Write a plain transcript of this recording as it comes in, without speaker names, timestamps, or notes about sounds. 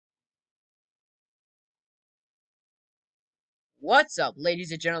What's up,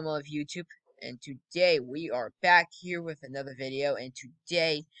 ladies and gentlemen of YouTube? And today we are back here with another video, and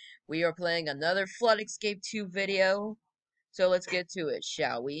today we are playing another Flood Escape 2 video. So let's get to it,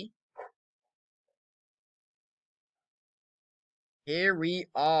 shall we? Here we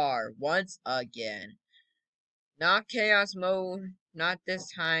are, once again. Not Chaos Mode, not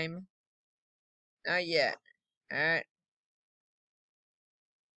this time. Not yet. Alright.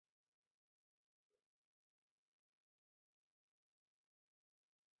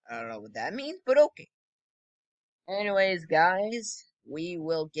 I don't know what that means, but okay. Anyways, guys, we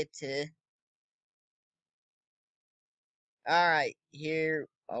will get to... Alright, here...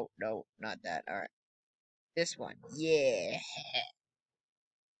 Oh, no, not that. Alright. This one. Yeah.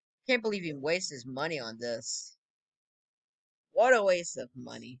 Can't believe he wastes his money on this. What a waste of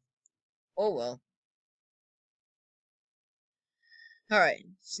money. Oh well. Alright,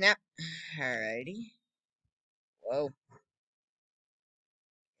 snap. Alrighty. Whoa.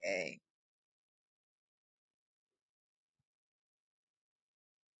 Okay.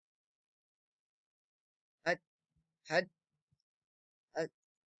 Hut, hut, hut.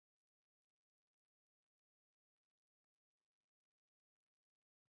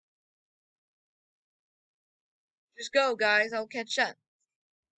 Just go, guys. I'll catch up.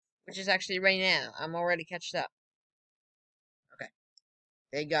 Which is actually right now. I'm already catched up. Okay.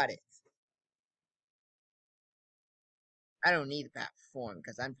 They got it. I don't need the platform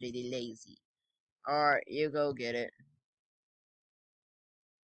because I'm pretty lazy. Alright, you go get it.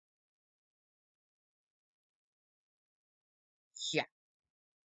 Yeah.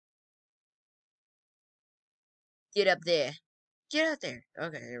 Get up there. Get up there.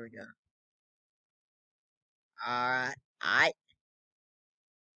 Okay, here we go. Alright. Alright.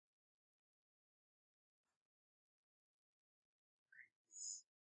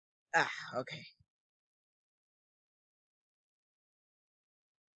 Ah, okay.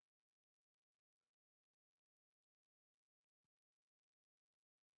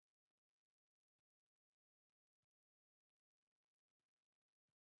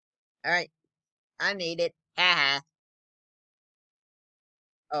 Alright. I need it. Haha.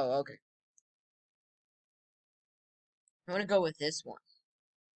 Oh, okay. I'm gonna go with this one.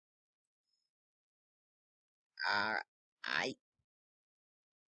 I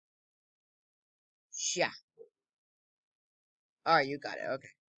yeah. Alright, you got it. Okay.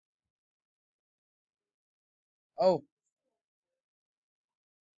 Oh.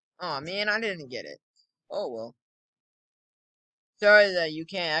 Oh man, I didn't get it. Oh well. Sorry that you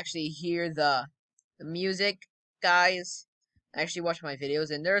can't actually hear the music, guys. I actually watch my videos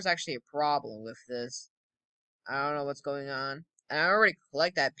and there's actually a problem with this. I don't know what's going on. And I already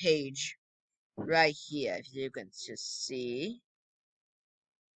collect that page right here, if you can just see.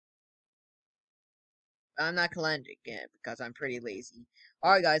 I'm not collecting it because I'm pretty lazy.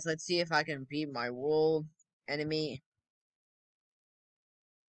 Alright guys, let's see if I can beat my world enemy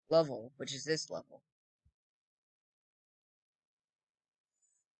level, which is this level.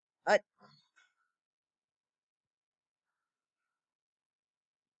 What?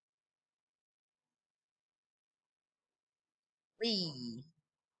 Wee.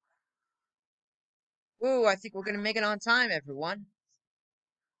 Woo, I think we're gonna make it on time, everyone.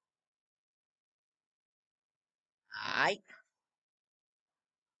 Alright.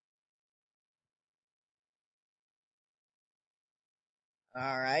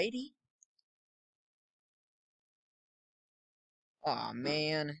 Alrighty. Aw,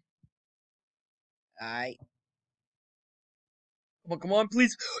 man. Alright. Come on,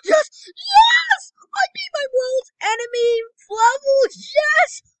 please. Yes! Yes! I beat my world's enemy level!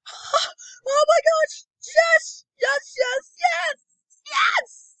 Yes! Oh my gosh! Yes! Yes, yes, yes!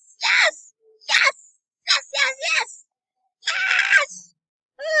 Yes! Yes! Yes! Yes, yes, yes! Yes!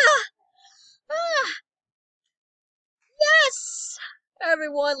 Ah! Ah! Yes!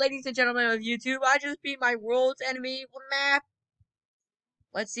 Everyone, ladies and gentlemen of YouTube, I just beat my world's enemy map.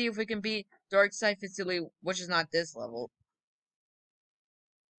 Let's see if we can beat Dark Side Facility, which is not this level.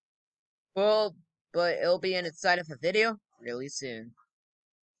 Well, but it'll be inside of a video really soon.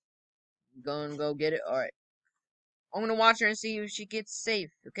 Go get it. Alright. I'm gonna watch her and see if she gets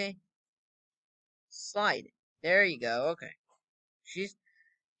safe, okay? Slide. There you go, okay.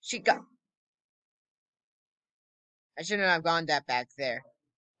 She got... I shouldn't have gone that back there.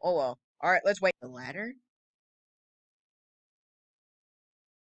 Oh well. Alright, let's wait. The ladder?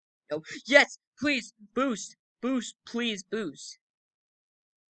 No. Yes! Please! Boost! Boost! Please boost!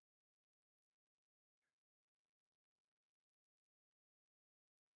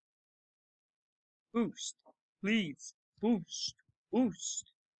 Boost! Please! Boost!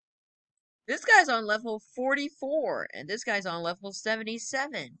 Boost! This guy's on level 44, and this guy's on level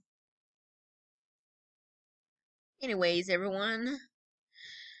 77. Anyways, everyone.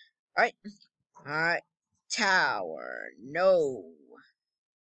 Alright. Alright. Tower. No.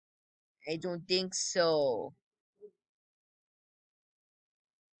 I don't think so.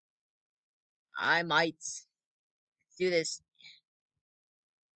 I might do this.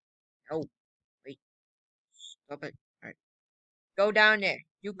 Oh, wait. Stop it. Alright. Go down there.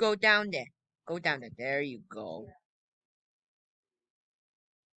 You go down there. Go down there. There you go.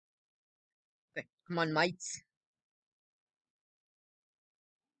 Okay. Come on, mates.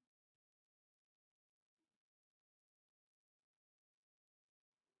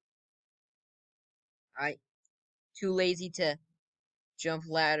 Alright. Too lazy to jump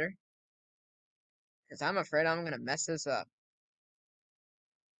ladder. Because I'm afraid I'm going to mess this up.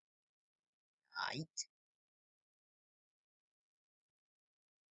 Alright.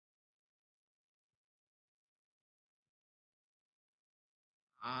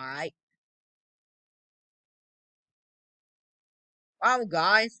 Alright. Wow,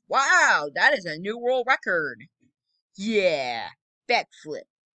 guys. Wow, that is a new world record. Yeah. Backflip.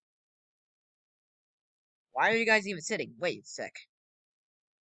 Why are you guys even sitting? Wait a sec.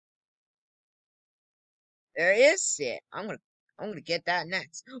 There is it. I'm gonna get that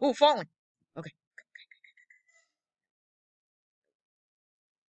next. Oh, falling. Okay.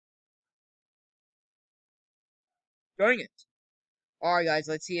 Dang it. Alright, guys,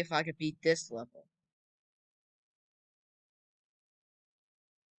 let's see if I can beat this level.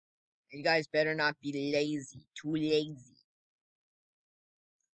 And you guys better not be lazy. Too lazy.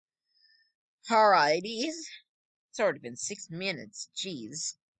 Alrighties. It's already been 6 minutes.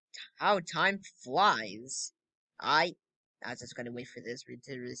 Jeez. How time flies. I was just gonna wait for this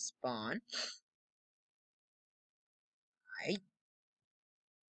to respawn. I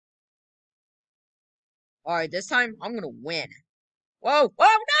Alright, this time I'm gonna win. Whoa! Whoa,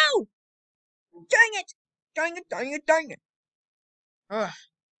 no! Dang it! Dang it, dang it, dang it! Ugh.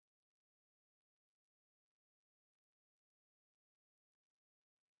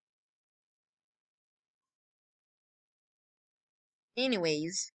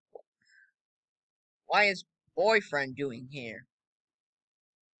 Anyways, why is boyfriend doing here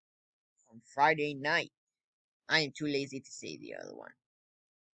on Friday night? I am too lazy to say the other one.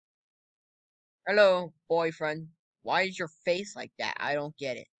 Hello, boyfriend. Why is your face like that? I don't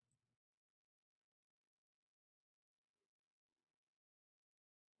get it.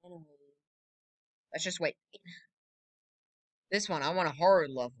 Anyway, let's just wait. This one, I want a horror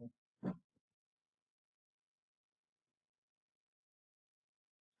level.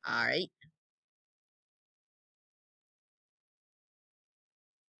 Alright.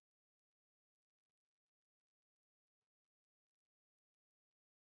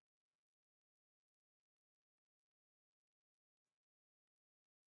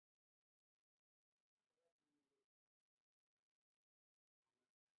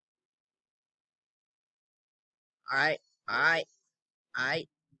 Alright. Alright. Alright.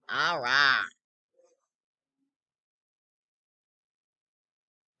 Alright.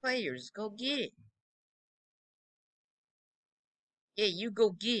 Players, go get it. Yeah, you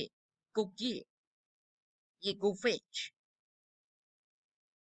go get it. Go get it. Yeah, go fetch.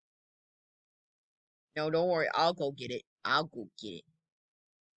 No, don't worry. I'll go get it. I'll go get it.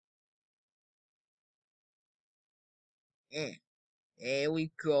 Yeah. There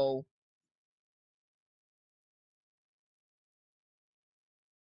we go.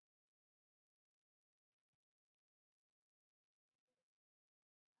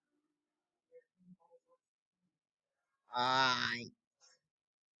 Alright.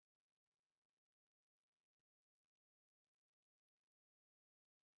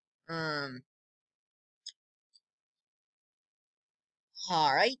 Um.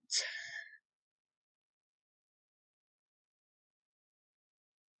 Alright.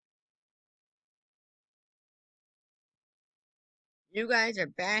 You guys are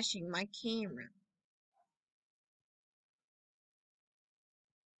bashing my camera.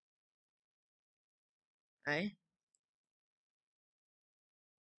 I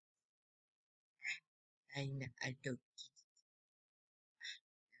I don't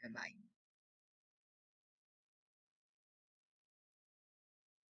never mind.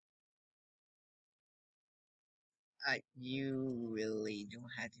 You really don't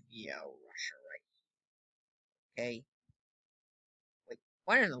have to be a rusher, right? Okay. Wait,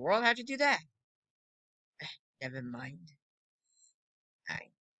 what in the world? How'd you do that? Never mind. I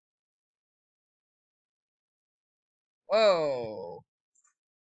Whoa.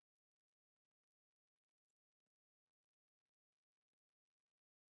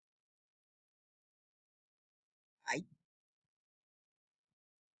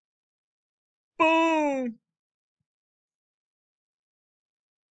 Boom!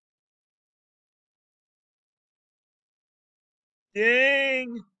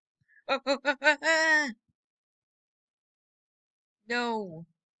 Dang! No!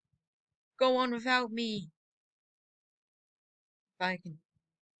 Go on without me! If I can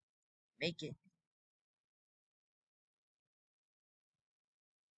make it.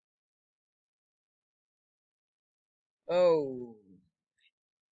 Oh.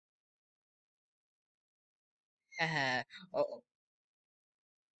 Haha. Oh.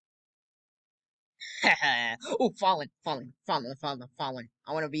 Haha. Oh, fallen.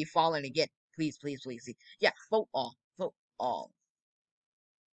 I want to be fallen again. Please, please, please. Yeah, vote all. Vote all.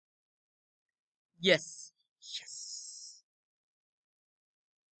 Yes. Yes.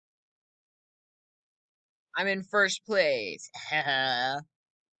 I'm in first place. Haha.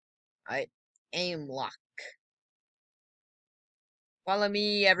 I aim lock. Follow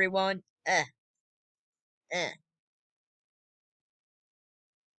me, everyone. Eh.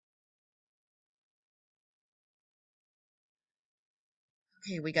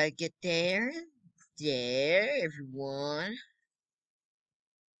 Okay, we gotta get there. There, everyone.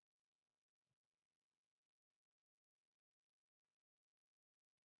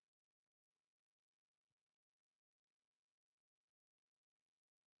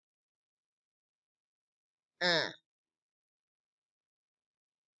 Uh,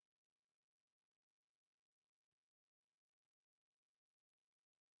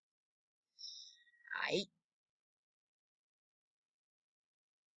 I.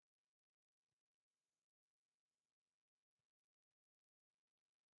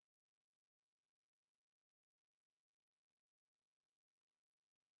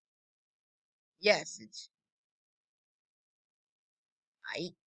 Yes, it's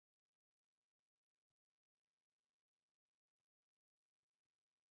I.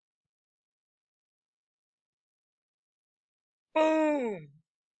 Boom!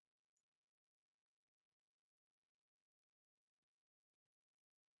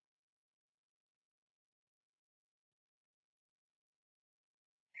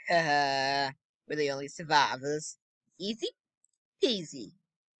 Haha. We're the only survivors. Easy peasy.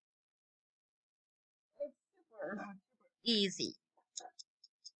 It's super easy.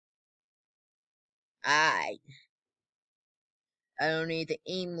 I. I don't need the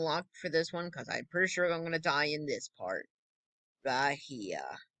aim lock for this one because I'm pretty sure I'm gonna die in this part. Right here.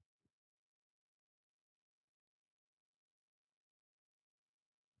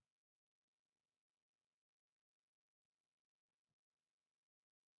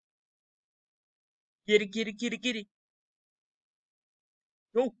 Get it.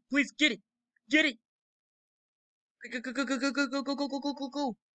 No, please get it. Get it.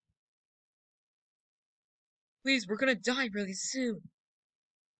 Go. Please, we're gonna die really soon.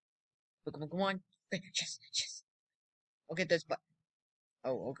 Come on. Yes. I'll get this, but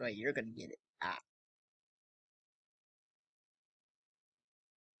oh, okay, you're gonna get it. Ah.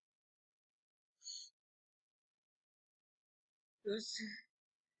 Who's,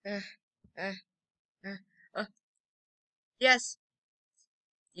 uh, uh, uh, uh, yes,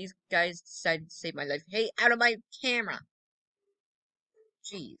 these guys decided to save my life. Hey, out of my camera.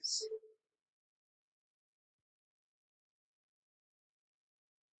 Jeez.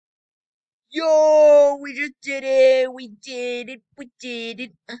 Yo, we just did it. We did it. We did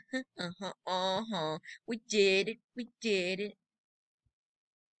it.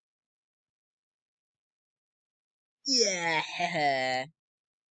 Yeah.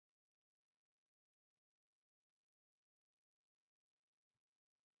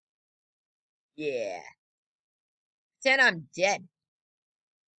 Yeah. Then I'm dead.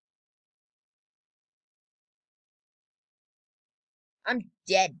 I'm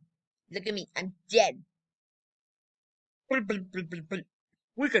dead. Look at me. I'm dead.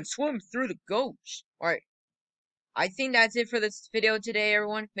 We can swim through the ghost. Alright. I think that's it for this video today,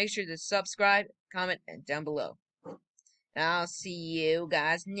 everyone. Make sure to subscribe, comment, and down below. And I'll see you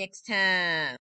guys next time.